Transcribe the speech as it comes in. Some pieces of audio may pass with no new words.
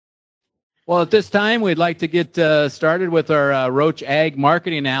Well, at this time, we'd like to get started with our Roach Ag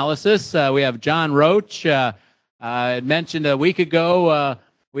marketing analysis. We have John Roach. I mentioned a week ago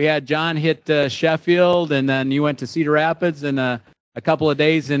we had John hit Sheffield, and then you went to Cedar Rapids, and a couple of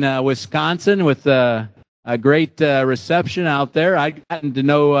days in Wisconsin with a great reception out there. I gotten to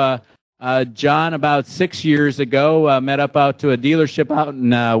know John about 6 years ago. Met up out to a dealership out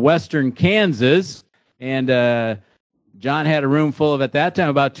in western Kansas, and John had a room full of, at that time,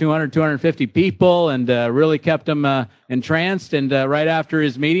 about 200, 250 people, and really kept them entranced. And right after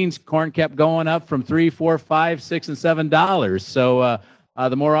his meetings, corn kept going up from $3, $4, $5, $6, and $7. So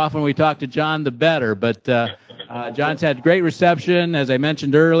the more often we talk to John, the better. But John's had great reception. As I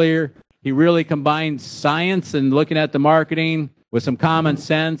mentioned earlier, he really combines science and looking at the marketing with some common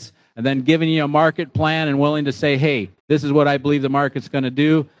sense, and then giving you a market plan and willing to say, hey, this is what I believe the market's going to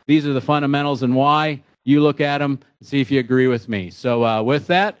do. These are the fundamentals and why. You look at them and see if you agree with me. So with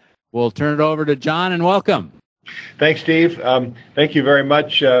that, we'll turn it over to John, and welcome. Thanks, Steve. Thank you very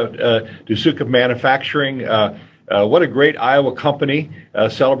much to Sukup Manufacturing. What a great Iowa company,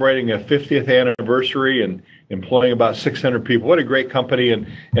 celebrating a 50th anniversary and employing about 600 people. What a great company, and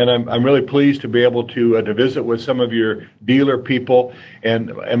I'm really pleased to be able to visit with some of your dealer people.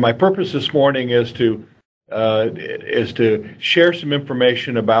 And my purpose this morning is to share some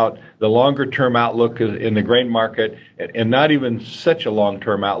information about the longer-term outlook in the grain market, and not even such a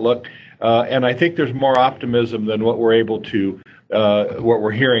long-term outlook. And I think there's more optimism than what we're able to, what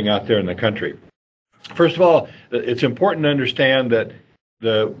we're hearing out there in the country. First of all, it's important to understand that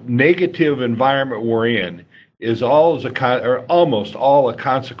the negative environment we're in is almost all a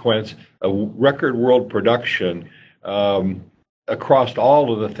consequence of record world production across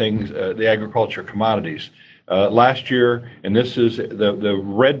all of the things, the agriculture commodities. Last year, and this is the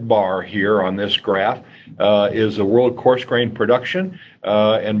red bar here on this graph, is the world coarse grain production.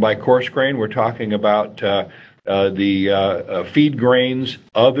 And by coarse grain, we're talking about the feed grains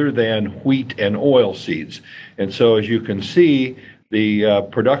other than wheat and oil seeds. And so as you can see, the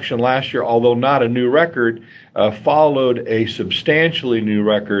production last year, although not a new record, followed a substantially new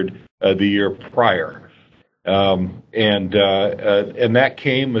record the year prior. And that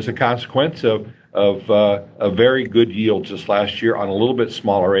came as a consequence of a very good yields this last year on a little bit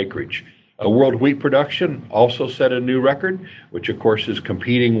smaller acreage. World wheat production also set a new record, which of course is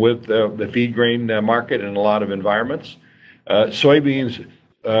competing with the feed grain market in a lot of environments. Soybeans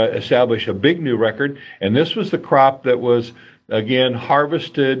established a big new record, and this was the crop that was again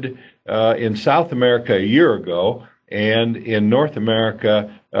harvested in South America a year ago and in North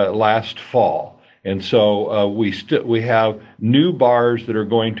America last fall. And so we have new bars that are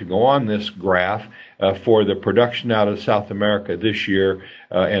going to go on this graph for the production out of South America this year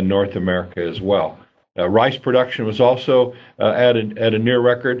and North America as well. Rice production was also at a near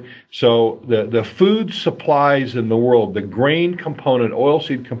record. So the food supplies in the world, the grain component,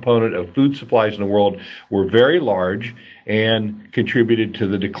 oilseed component of food supplies in the world were very large and contributed to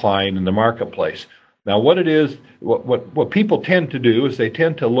the decline in the marketplace. Now what people tend to do is they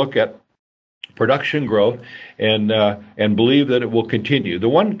tend to look at production growth and believe that it will continue. The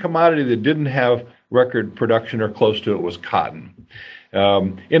one commodity that didn't have record production or close to it was cotton.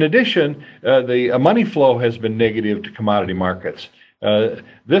 In addition, the money flow has been negative to commodity markets.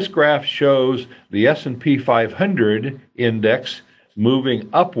 This graph shows the S&P 500 index moving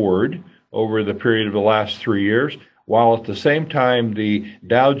upward over the period of the last 3 years, while at the same time the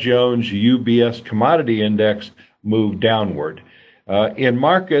Dow Jones UBS commodity index moved downward. In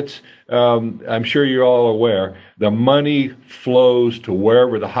markets, I'm sure you're all aware, the money flows to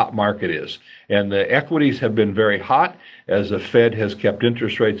wherever the hot market is. And the equities have been very hot as the Fed has kept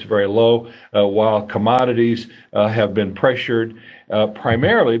interest rates very low, while commodities have been pressured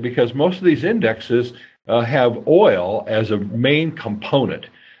primarily because most of these indexes have oil as a main component.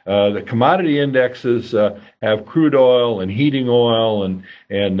 The commodity indexes have crude oil and heating oil and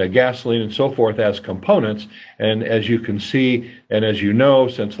gasoline and so forth as components. And as you can see, and as you know,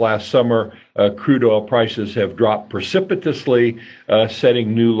 since last summer, crude oil prices have dropped precipitously,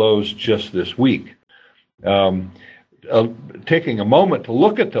 setting new lows just this week. Taking a moment to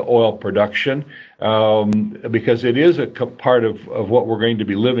look at the oil production, because it is a part of what we're going to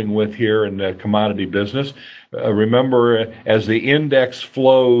be living with here in the commodity business. Remember, as the index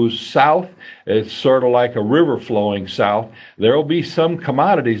flows south, it's sort of like a river flowing south. There will be some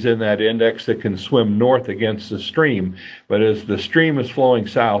commodities in that index that can swim north against the stream, but as the stream is flowing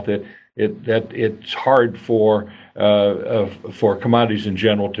south, it's hard for commodities in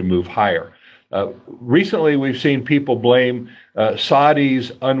general to move higher. Recently, we've seen people blame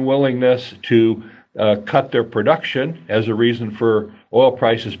Saudi's unwillingness to cut their production as a reason for oil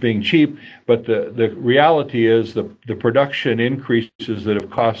prices being cheap, but the reality is the production increases that have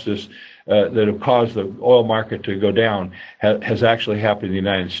cost us, that have caused the oil market to go down has actually happened in the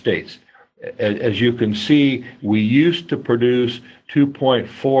United States. As you can see, we used to produce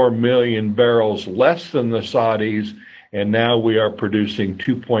 2.4 million barrels less than the Saudis, and now we are producing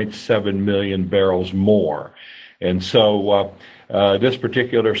 2.7 million barrels more. And so this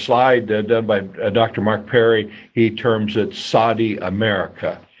particular slide done by Dr. Mark Perry, he terms it Saudi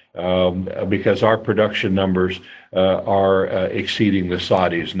America, because our production numbers are exceeding the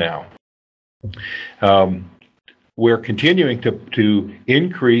Saudis now. We're continuing to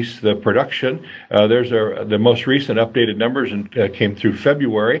increase the production. There's the most recent updated numbers came through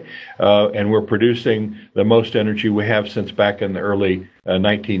February, and we're producing the most energy we have since back in the early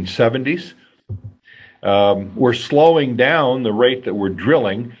 1970s. We're slowing down the rate that we're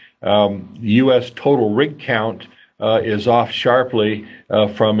drilling. The U.S. total rig count is off sharply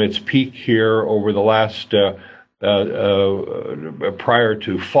from its peak here over the last prior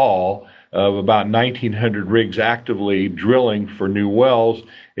to fall of about 1,900 rigs actively drilling for new wells.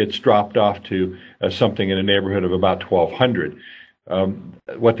 It's dropped off to something in the neighborhood of about 1,200.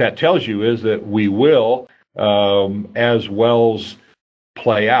 What that tells you is that we will, as wells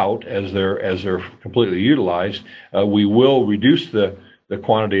play out, as they're completely utilized, we will reduce the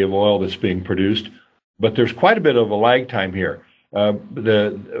quantity of oil that's being produced. But there's quite a bit of a lag time here.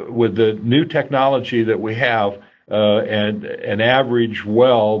 With the new technology that we have, and an average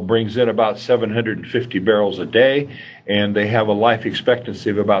well brings in about 750 barrels a day, and they have a life expectancy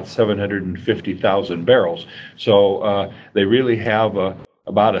of about 750,000 barrels. So they really have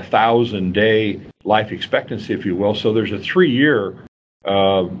about 1,000-day life expectancy, if you will. So there's a 3-year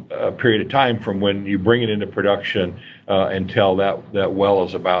period of time from when you bring it into production until that well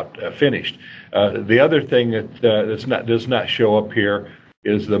is about finished. The other thing that does not show up here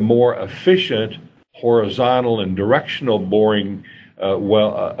is the more efficient horizontal and directional boring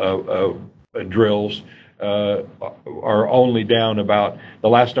drills are only down about, the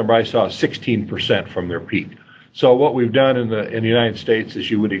last number I saw, 16% from their peak. So what we've done in the United States,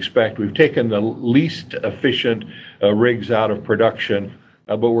 as you would expect, we've taken the least efficient rigs out of production,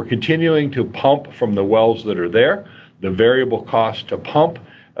 but we're continuing to pump from the wells that are there. The variable cost to pump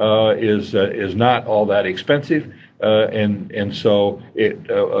is not all that expensive. And so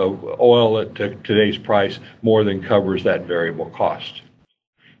oil at today's price more than covers that variable cost.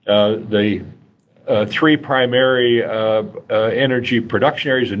 The 3 primary energy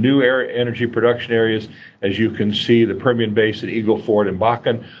production areas, the new energy production areas, as you can see, the Permian Basin, Eagle Ford, and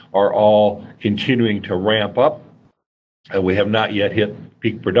Bakken are all continuing to ramp up. We have not yet hit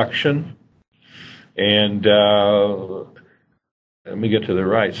peak production. And let me get to the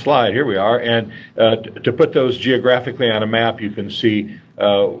right slide. Here we are. And to put those geographically on a map, you can see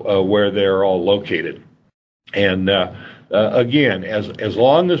where they're all located. And again, as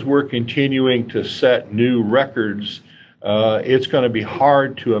long as we're continuing to set new records, it's going to be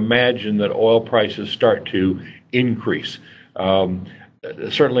hard to imagine that oil prices start to increase.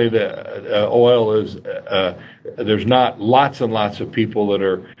 Certainly, the oil is, there's not lots and lots of people that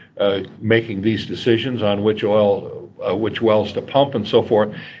are making these decisions on which wells to pump and so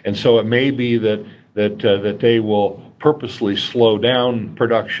forth. And so it may be that they will purposely slow down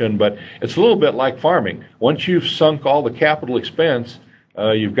production, but it's a little bit like farming. Once you've sunk all the capital expense,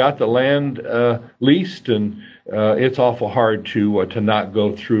 you've got the land leased, and it's awful hard to not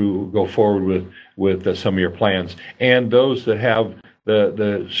go forward with some of your plans. And those that have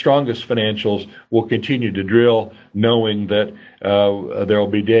the strongest financials will continue to drill, knowing that there will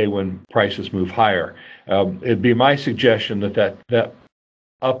be a day when prices move higher. It'd be my suggestion that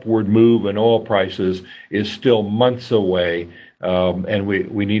upward move in oil prices is still months away, and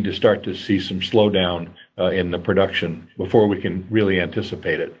we need to start to see some slowdown in the production before we can really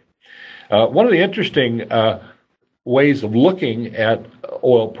anticipate it. One of the interesting ways of looking at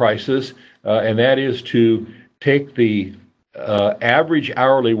oil prices, and that is to take the average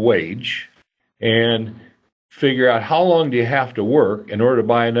hourly wage and figure out how long do you have to work in order to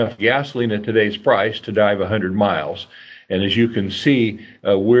buy enough gasoline at today's price to drive 100 miles. And as you can see,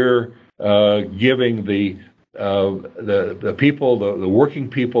 we're giving the people, the working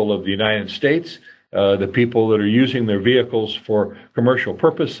people of the United States, the people that are using their vehicles for commercial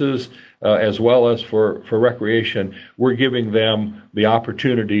purposes, as well as for recreation, we're giving them the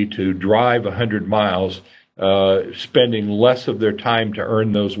opportunity to drive 100 miles spending less of their time to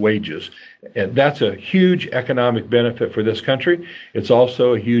earn those wages. And that's a huge economic benefit for this country. It's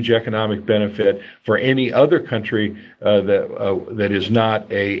also a huge economic benefit for any other country that is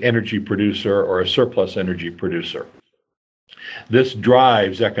not an energy producer or a surplus energy producer. This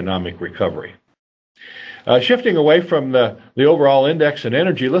drives economic recovery. Shifting away from the overall index in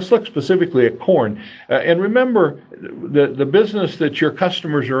energy, let's look specifically at corn. And remember, the business that your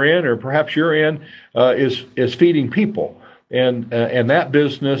customers are in, or perhaps you're in, is feeding people, and that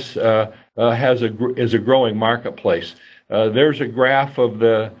business is a growing marketplace. There's a graph of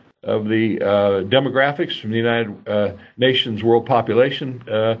the demographics from the United Nations World Population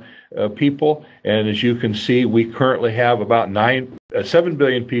people, and as you can see, we currently have about 7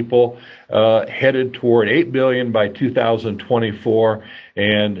 billion people headed toward 8 billion by 2024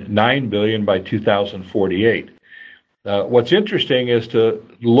 and 9 billion by 2048. What's interesting is to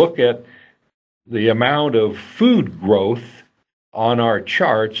look at the amount of food growth on our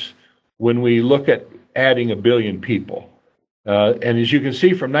charts when we look at adding 1 billion people. And as you can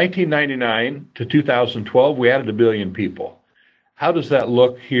see, from 1999 to 2012, we added 1 billion people. How does that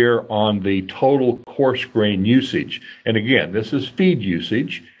look here on the total coarse grain usage? And again, this is feed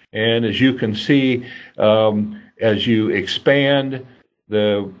usage. And as you can see, as you expand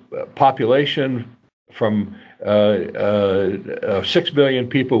the population from 6 billion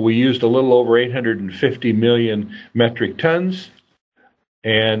people, we used a little over 850 million metric tons.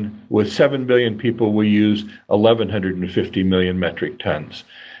 And with 7 billion people, we use 1,150 million metric tons.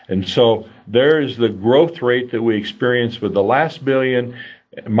 And so there is the growth rate that we experienced with the last billion.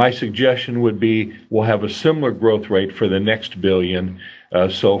 My suggestion would be we'll have a similar growth rate for the next billion.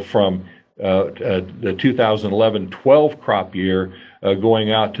 So from the 2011-12 crop year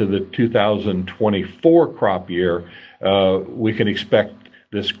going out to the 2024 crop year, we can expect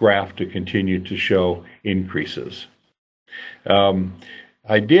this graph to continue to show increases.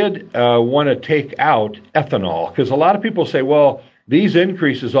 I did want to take out ethanol, because a lot of people say, well, these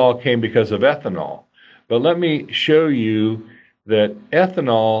increases all came because of ethanol. But let me show you that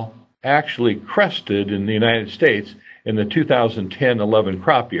ethanol actually crested in the United States in the 2010-11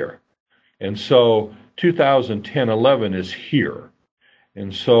 crop year. And so 2010-11 is here.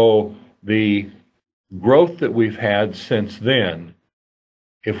 And so the growth that we've had since then,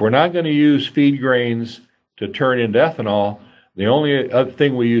 if we're not going to use feed grains to turn into ethanol, the only other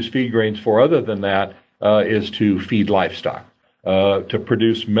thing we use feed grains for other than that is to feed livestock, to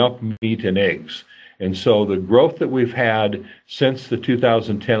produce milk, meat, and eggs. And so the growth that we've had since the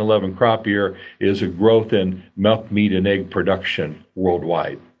 2010-11 crop year is a growth in milk, meat, and egg production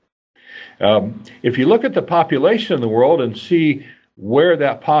worldwide. If you look at the population in the world and see where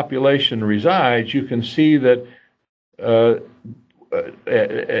that population resides, you can see that at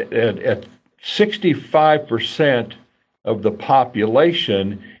 65% of the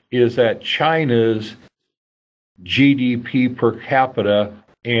population is at China's GDP per capita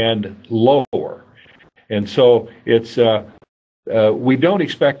and lower. And so it's we don't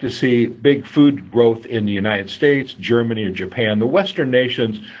expect to see big food growth in the United States, Germany, or Japan. The Western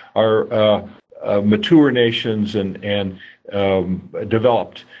nations are mature nations and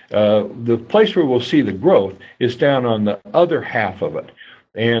developed. The place where we'll see the growth is down on the other half of it.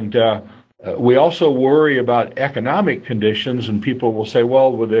 And we also worry about economic conditions, and people will say,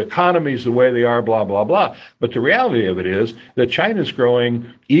 well, the economy's the way they are, blah, blah, blah. But the reality of it is that China's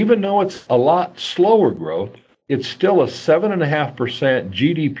growing, even though it's a lot slower growth, it's still a 7.5%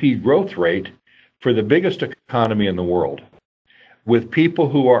 GDP growth rate for the biggest economy in the world, with people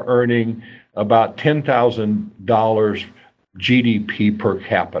who are earning about $10,000 GDP per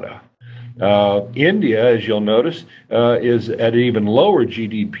capita. India, as you'll notice, is at an even lower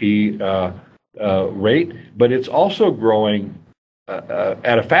GDP rate, but it's also growing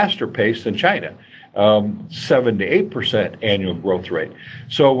at a faster pace than China, 7 to 8% annual growth rate.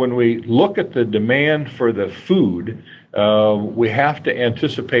 So when we look at the demand for the food, we have to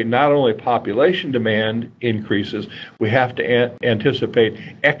anticipate not only population demand increases, we have to anticipate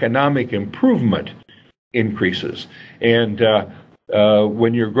economic improvement increases. And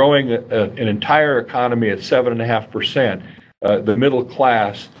when you're growing an entire economy at 7.5%, the middle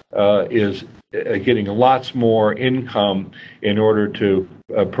class is getting lots more income in order to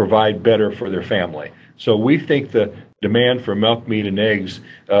provide better for their family. So we think the demand for milk, meat, and eggs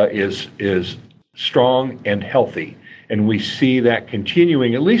is strong and healthy, and we see that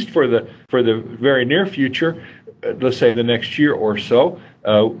continuing at least for the very near future. Let's say the next year or so.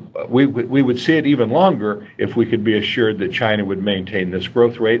 We would see it even longer if we could be assured that China would maintain this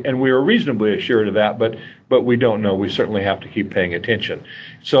growth rate, and we are reasonably assured of that, but we don't know. We certainly have to keep paying attention.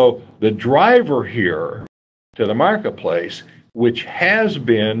 So the driver here to the marketplace, which has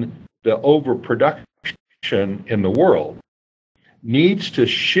been the overproduction in the world, needs to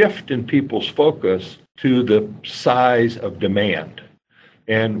shift in people's focus to the size of demand.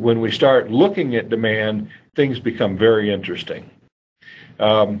 And when we start looking at demand, things become very interesting.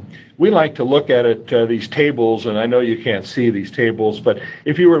 We like to look at it, these tables, and I know you can't see these tables, but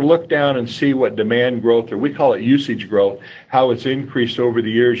if you were to look down and see what demand growth, or we call it usage growth, how it's increased over the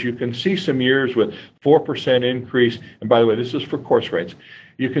years, you can see some years with 4% increase. And by the way, this is for course rates.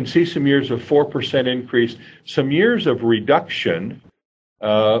 You can see some years of 4% increase, some years of reduction,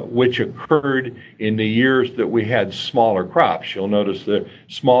 which occurred in the years that we had smaller crops. You'll notice the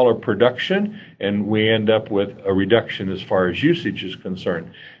smaller production, and we end up with a reduction as far as usage is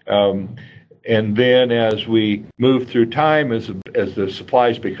concerned. And then as we move through time, as the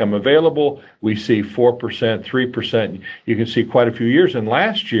supplies become available, we see 4%, 3%. You can see quite a few years. And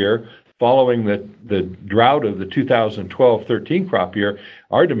last year, following the drought of the 2012-13 crop year,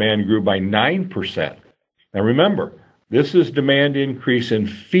 our demand grew by 9%. Now remember, this is demand increase in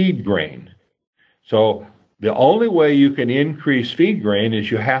feed grain. So the only way you can increase feed grain is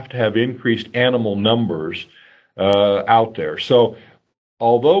you have to have increased animal numbers out there. So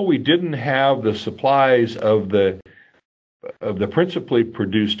although we didn't have the supplies of the principally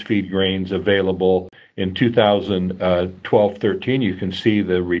produced feed grains available in 2012-13, you can see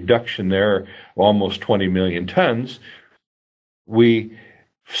the reduction there, almost 20 million tons.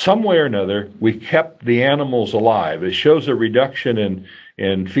 Some way or another, we kept the animals alive. It shows a reduction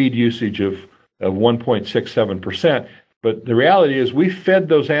in feed usage of 1.67%. But the reality is we fed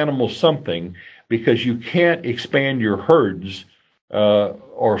those animals something, because you can't expand your herds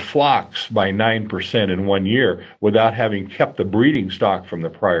or flocks by 9% in 1 year without having kept the breeding stock from the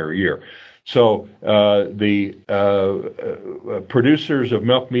prior year. So the producers of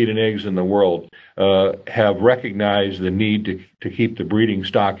milk, meat, and eggs in the world have recognized the need to keep the breeding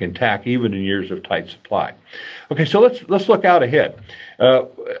stock intact, even in years of tight supply. Okay, so let's look out ahead.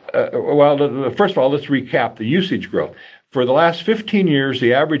 First of all, let's recap the usage growth. For the last 15 years,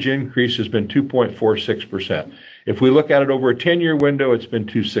 the average increase has been 2.46%. If we look at it over a 10-year window, it's been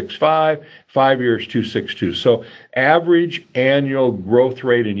 2.65, 5 years, 2.62. So average annual growth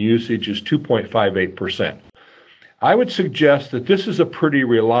rate in usage is 2.58%. I would suggest that this is a pretty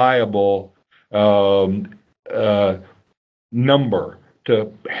reliable number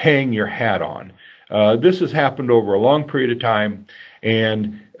to hang your hat on. This has happened over a long period of time,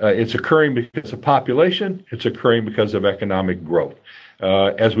 and it's occurring because of population. It's occurring because of economic growth.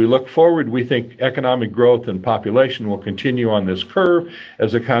 As we look forward, we think economic growth and population will continue on this curve.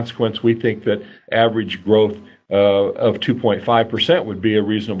 As a consequence, we think that average growth of 2.5% would be a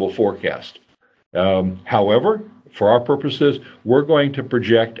reasonable forecast. However, for our purposes, we're going to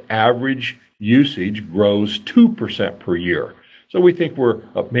project average usage grows 2% per year. So we think we're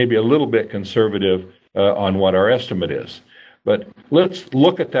maybe a little bit conservative on what our estimate is. But let's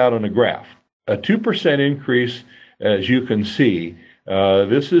look at that on a graph. A 2% increase, as you can see,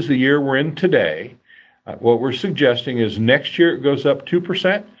 this is the year we're in today. What we're suggesting is next year it goes up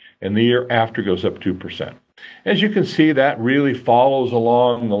 2%, and the year after goes up 2%. As you can see, that really follows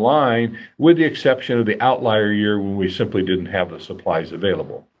along the line, with the exception of the outlier year when we simply didn't have the supplies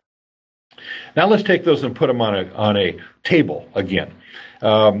available. Now let's take those and put them on a table again.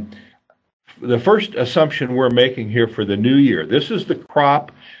 The first assumption we're making here for the new year, this is the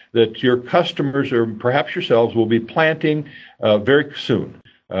crop that your customers, or perhaps yourselves, will be planting very soon.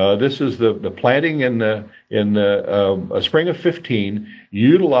 This is the planting in the spring of 15,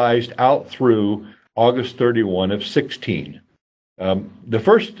 utilized out through August 31 of 16. The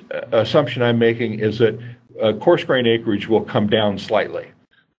first assumption I'm making is that coarse grain acreage will come down slightly.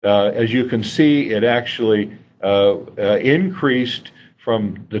 As you can see, it actually increased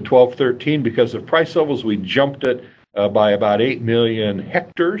from the 12-13 because of price levels. We jumped it by about 8 million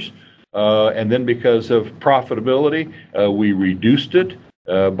hectares, and then because of profitability, we reduced it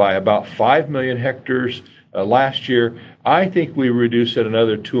by about 5 million hectares last year. I think we reduce it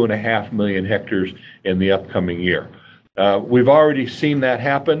another 2.5 million hectares in the upcoming year. We've already seen that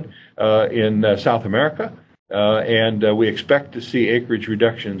happen in South America, and we expect to see acreage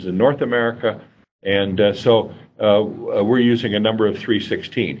reductions in North America, and so we're using a number of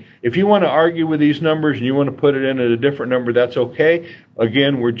 316. If you want to argue with these numbers and you want to put it in at a different number, that's okay.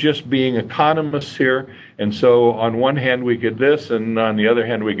 Again, we're just being economists here, and so on one hand we get this, and on the other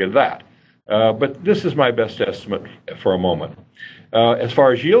hand we get that. But this is my best estimate for a moment. As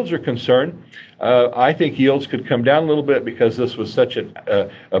far as yields are concerned, I think yields could come down a little bit because this was such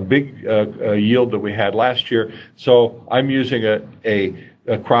a big yield that we had last year. So I'm using a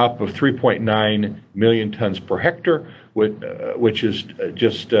a crop of 3.9 million tons per hectare, which is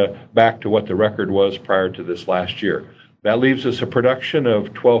just back to what the record was prior to this last year. That leaves us a production of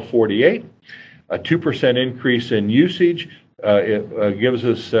 1248, a 2% increase in usage. It gives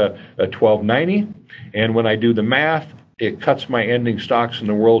us a 1290, and when I do the math, it cuts my ending stocks in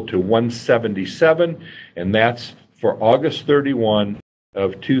the world to 177, and that's for August 31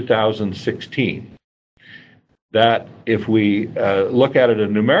 of 2016. That if we look at it on a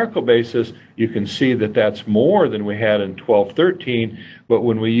numerical basis, you can see that that's more than we had in 1213, but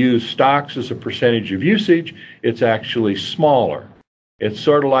when we use stocks as a percentage of usage, it's actually smaller. It's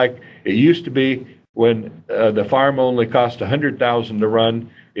sort of like it used to be when the farm only cost $100,000 to run.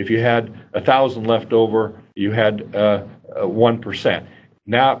 If you had 1,000 left over, you had 1%.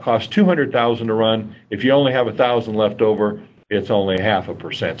 Now it costs $200,000 to run. If you only have 1,000 left over, it's only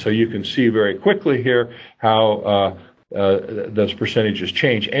 0.5%. So you can see very quickly here how those percentages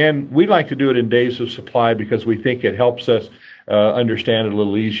change. And we like to do it in days of supply because we think it helps us understand it a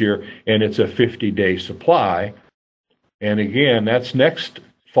little easier. And it's a 50-day supply. And again, that's next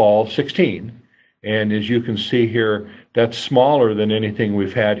fall, 16. And as you can see here, that's smaller than anything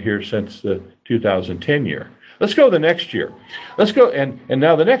we've had here since the 2010 year. Let's go the next year. Let's go, and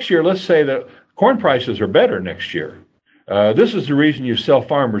now the next year, let's say that corn prices are better next year. This is the reason you sell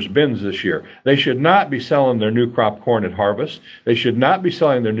farmers bins this year. They should not be selling their new crop corn at harvest. They should not be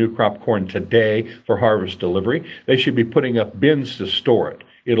selling their new crop corn today for harvest delivery. They should be putting up bins to store it.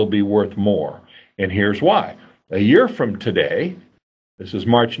 It'll be worth more. And here's why. A year from today, this is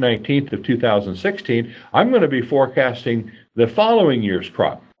March 19th of 2016, I'm going to be forecasting the following year's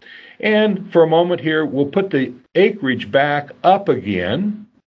crop. And for a moment here, we'll put the acreage back up again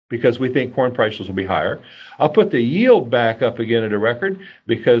because we think corn prices will be higher. I'll put the yield back up again at a record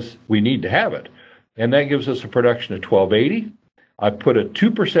because we need to have it. And that gives us a production of 1280. I put a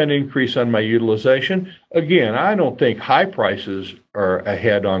 2% increase on my utilization. Again, I don't think high prices are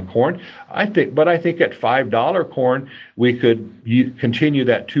ahead on corn. But I think at $5 corn, we could continue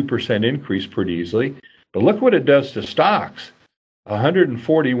that 2% increase pretty easily. But look what it does to stocks.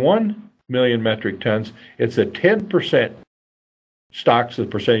 141 million metric tons. It's a 10% stocks as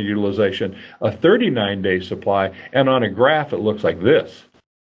percentage utilization, a 39-day supply, and on a graph it looks like this.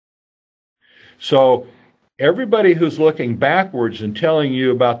 So everybody who's looking backwards and telling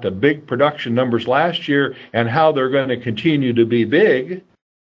you about the big production numbers last year and how they're going to continue to be big,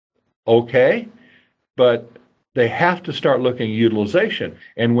 okay, but they have to start looking at utilization.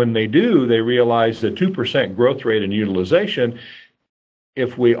 And when they do, they realize the 2% growth rate in utilization,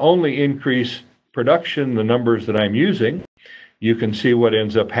 if we only increase production, the numbers that I'm using, you can see what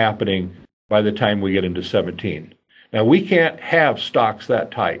ends up happening by the time we get into 17. Now, we can't have stocks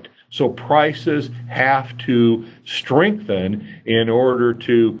that tight. So prices have to strengthen in order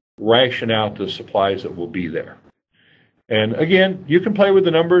to ration out the supplies that will be there. And again, you can play with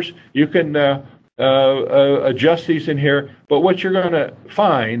the numbers. You can adjust these in here. But what you're going to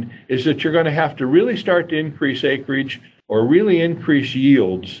find is that you're going to have to really start to increase acreage or really increase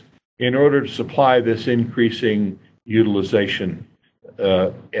yields in order to supply this increasing utilization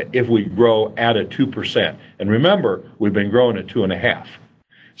if we grow at a 2%. And remember, we've been growing at 2.5%.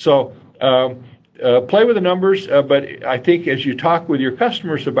 So play with the numbers, but I think as you talk with your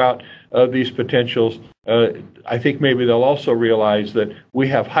customers about these potentials, I think maybe they'll also realize that we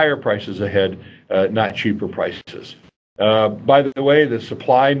have higher prices ahead, not cheaper prices. By the way, the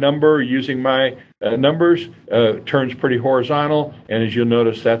supply number using my numbers turns pretty horizontal, and as you'll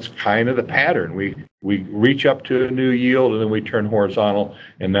notice, that's kind of the pattern. We reach up to a new yield, and then we turn horizontal,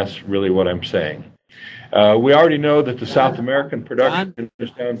 and that's really what I'm saying. We already know that the South American production is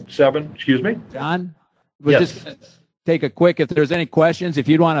down 7. Excuse me? John? We'll just take a quick, if there's any questions, if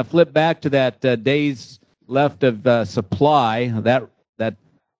you'd want to flip back to that days left of supply, that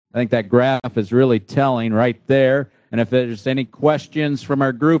I think that graph is really telling right there. And if there's any questions from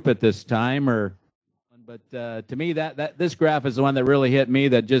our group at this time, but to me, that this graph is the one that really hit me,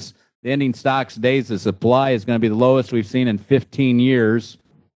 that just the ending stocks days of supply is going to be the lowest we've seen in 15 years.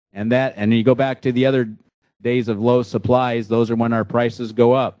 And you go back to the other days of low supplies, those are when our prices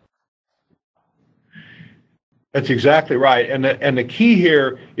go up. That's exactly right. And the key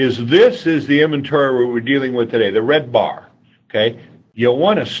here is this is the inventory we're dealing with today, the red bar. Okay? You'll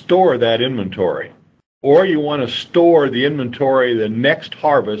want to store that inventory, or you want to store the inventory the next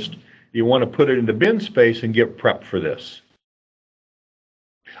harvest. You want to put it into bin space and get prepped for this.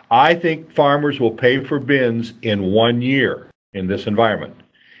 I think farmers will pay for bins in 1 year in this environment.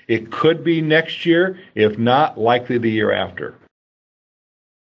 It could be next year, if not, likely the year after.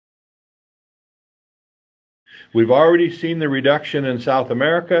 We've already seen the reduction in South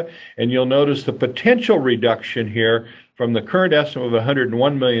America, and you'll notice the potential reduction here from the current estimate of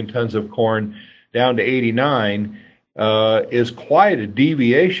 101 million tons of corn down to 89 is quite a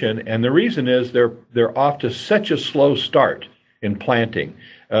deviation, and the reason is they're off to such a slow start in planting.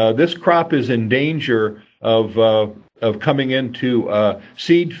 This crop is in danger of coming into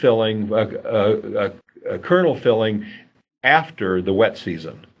seed filling, kernel filling after the wet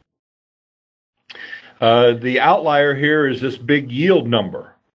season. The outlier here is this big yield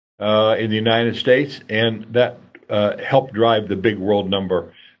number in the United States, and that helped drive the big world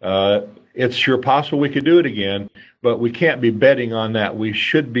number. It's sure possible we could do it again, but we can't be betting on that. We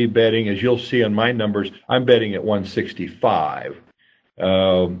should be betting, as you'll see on my numbers, I'm betting at 165.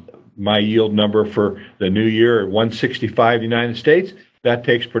 My yield number for the new year, 165 in the United States, that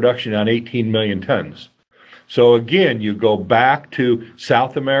takes production on 18 million tons. So again, you go back to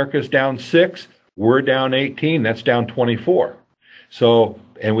South America's down 6, we're down 18, that's down 24. So,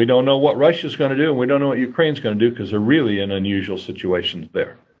 and we don't know what Russia's going to do, and we don't know what Ukraine's going to do, because they're really in unusual situations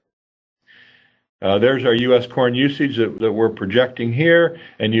there. There's our U.S. corn usage that we're projecting here,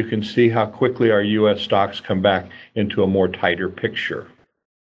 and you can see how quickly our U.S. stocks come back into a more tighter picture.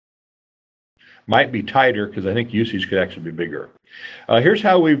 Might be tighter because I think usage could actually be bigger. Here's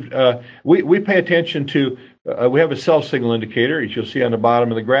how we pay attention to, we have a sell signal indicator, as you'll see on the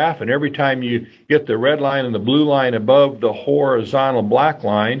bottom of the graph, and every time you get the red line and the blue line above the horizontal black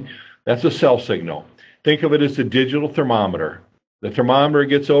line, that's a sell signal. Think of it as the digital thermometer. The thermometer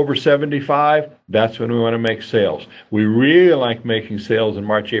gets over 75, that's when we want to make sales. We really like making sales in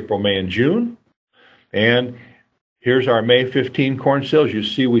March, April, May, and June. And here's our May 15 corn sales. You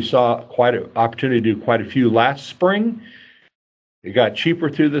see we saw quite an opportunity to do quite a few last spring. It got cheaper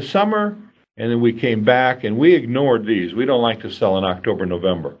through the summer, and then we came back, and we ignored these. We don't like to sell in October,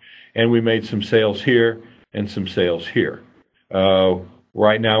 November. And we made some sales here and some sales here.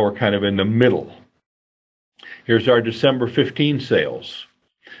 Right now we're kind of in the middle. Here's our December 15 sales.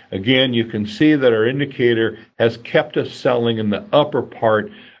 Again, you can see that our indicator has kept us selling in the upper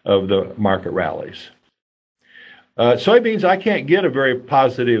part of the market rallies. Soybeans, I can't get a very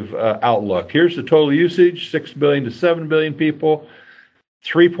positive outlook. Here's the total usage, 6 billion to 7 billion people,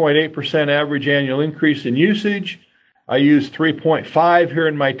 3.8% average annual increase in usage. I use 3.5 here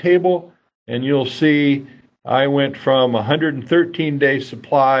in my table, and you'll see I went from 113-day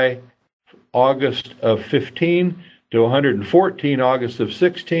supply August of 15 to 114 August of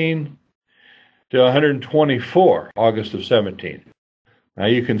 16 to 124 August of 17. Now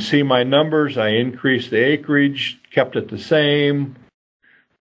you can see my numbers. I increased the acreage, kept it the same,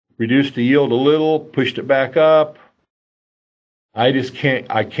 reduced the yield a little, pushed it back up. I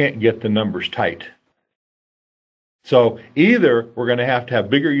can't get the numbers tight. So either we're going to have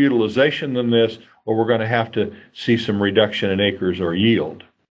bigger utilization than this, or we're going to have to see some reduction in acres or yield.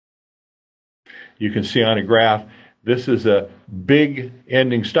 You can see on a graph, this is a big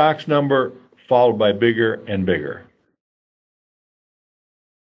ending stocks number followed by bigger and bigger.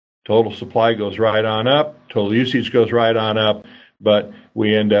 Total supply goes right on up, total usage goes right on up, but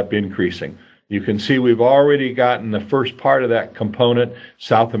we end up increasing. You can see we've already gotten the first part of that component.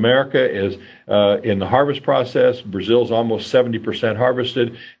 South America is in the harvest process. Brazil's almost 70%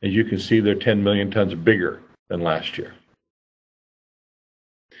 harvested. As you can see, they're 10 million tons bigger than last year.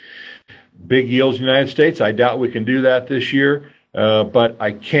 Big yields in the United States, I doubt we can do that this year, but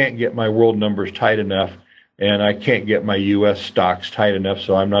I can't get my world numbers tight enough, and I can't get my U.S. stocks tight enough,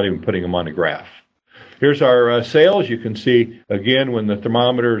 so I'm not even putting them on the graph. Here's our sales. You can see, again, when the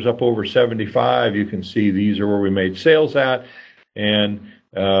thermometer is up over 75, you can see these are where we made sales at, and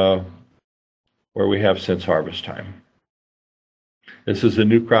where we have since harvest time. This is the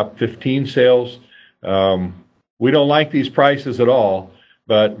new crop 15 sales. We don't like these prices at all,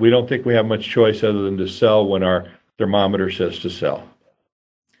 but we don't think we have much choice other than to sell when our thermometer says to sell.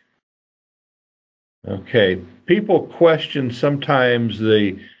 Okay, people question sometimes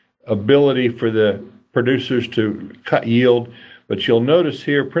the ability for the producers to cut yield, but you'll notice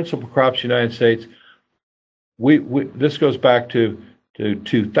here, principal crops United States, this goes back to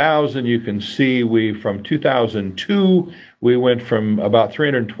 2000. You can see from 2002, we went from about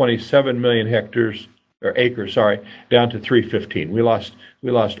 327 million hectares, or acres, sorry, down to 315. We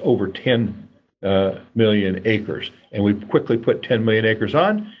lost over 10 million acres, and we quickly put 10 million acres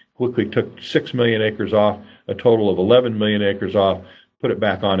on, quickly took 6 million acres off, a total of 11 million acres off, put it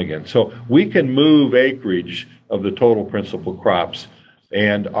back on again. So we can move acreage of the total principal crops,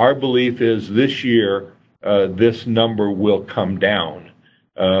 and our belief is this year this number will come down.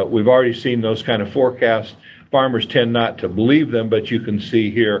 We've already seen those kind of forecasts. Farmers tend not to believe them, but you can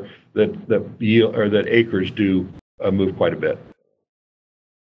see here yield or that acres do move quite a bit.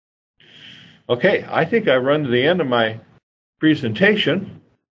 Okay, I think I've run to the end of my presentation.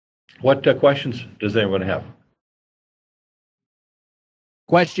 What questions does anyone have?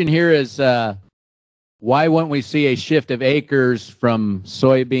 Question here is, why wouldn't we see a shift of acres from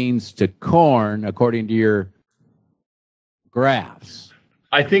soybeans to corn, according to your graphs?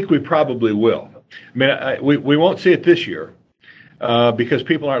 I think we probably will. I mean, we won't see it this year because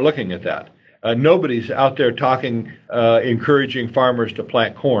people aren't looking at that. Nobody's out there talking, encouraging farmers to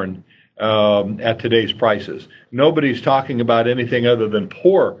plant corn at today's prices. Nobody's talking about anything other than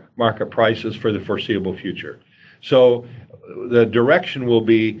poor market prices for the foreseeable future. So the direction will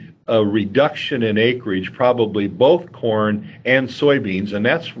be a reduction in acreage, probably both corn and soybeans, and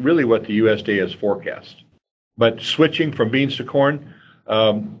that's really what the USDA has forecast. But switching from beans to corn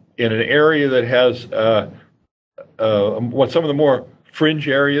in an area that has some of the more fringe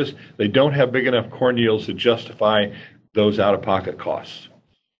areas, they don't have big enough corn yields to justify those out-of-pocket costs.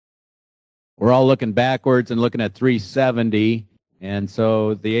 We're all looking backwards and looking at 370. And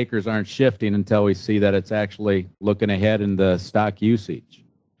so the acres aren't shifting until we see that it's actually looking ahead in the stock usage.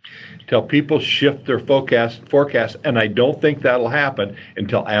 Till people shift their forecast, and I don't think that'll happen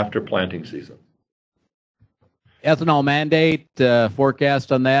until after planting season. Ethanol mandate,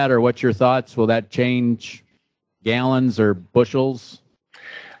 forecast on that, or what's your thoughts? Will that change gallons or bushels?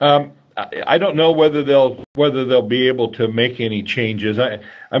 I don't know whether they'll be able to make any changes.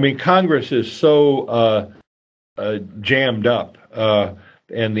 I mean, Congress is so jammed up,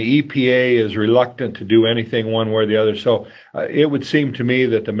 and the EPA is reluctant to do anything one way or the other. So it would seem to me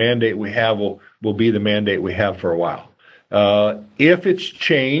that the mandate we have will be the mandate we have for a while. If it's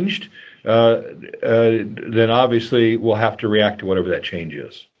changed, then obviously we'll have to react to whatever that change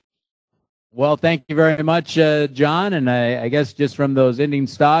is. Well, thank you very much, John. And I guess just from those ending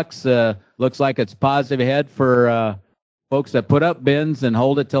stocks, looks like it's positive ahead for folks that put up bins and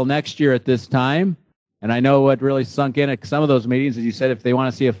hold it till next year at this time. And I know what really sunk in at some of those meetings is you said if they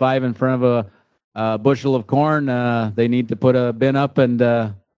want to see a 5 in front of a bushel of corn, they need to put a bin up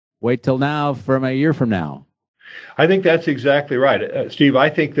and wait till now from a year from now. I think that's exactly right. Steve, I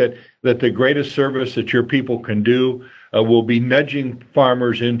think that the greatest service that your people can do will be nudging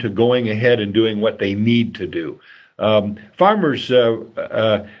farmers into going ahead and doing what they need to do. Farmers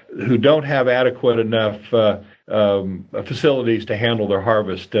who don't have adequate enough facilities to handle their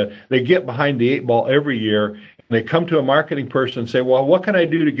harvest, they get behind the 8 ball every year, and they come to a marketing person and say, well, what can I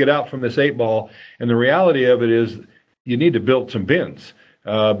do to get out from this 8 ball? And the reality of it is you need to build some bins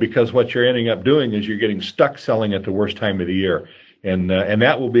because what you're ending up doing is you're getting stuck selling at the worst time of the year. And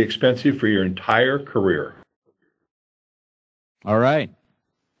that will be expensive for your entire career. All right.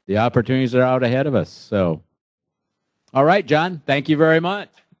 The opportunities are out ahead of us. So, all right, John, thank you very much.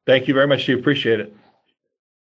 Thank you very much, Steve. Appreciate it.